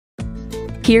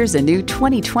Here's a new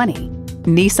 2020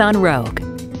 Nissan Rogue.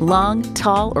 Long,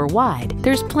 tall, or wide,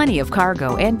 there's plenty of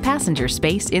cargo and passenger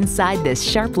space inside this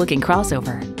sharp-looking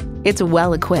crossover. It's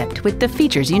well equipped with the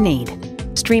features you need: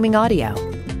 streaming audio,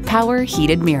 power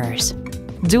heated mirrors,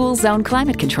 dual zone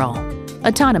climate control,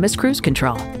 autonomous cruise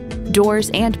control,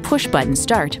 doors and push-button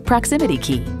start proximity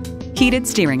key, heated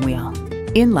steering wheel,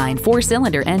 inline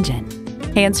 4-cylinder engine,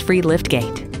 hands-free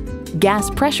liftgate, gas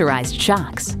pressurized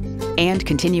shocks, and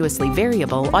continuously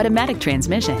variable automatic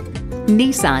transmission.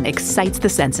 Nissan excites the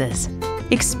senses.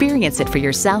 Experience it for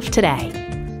yourself today.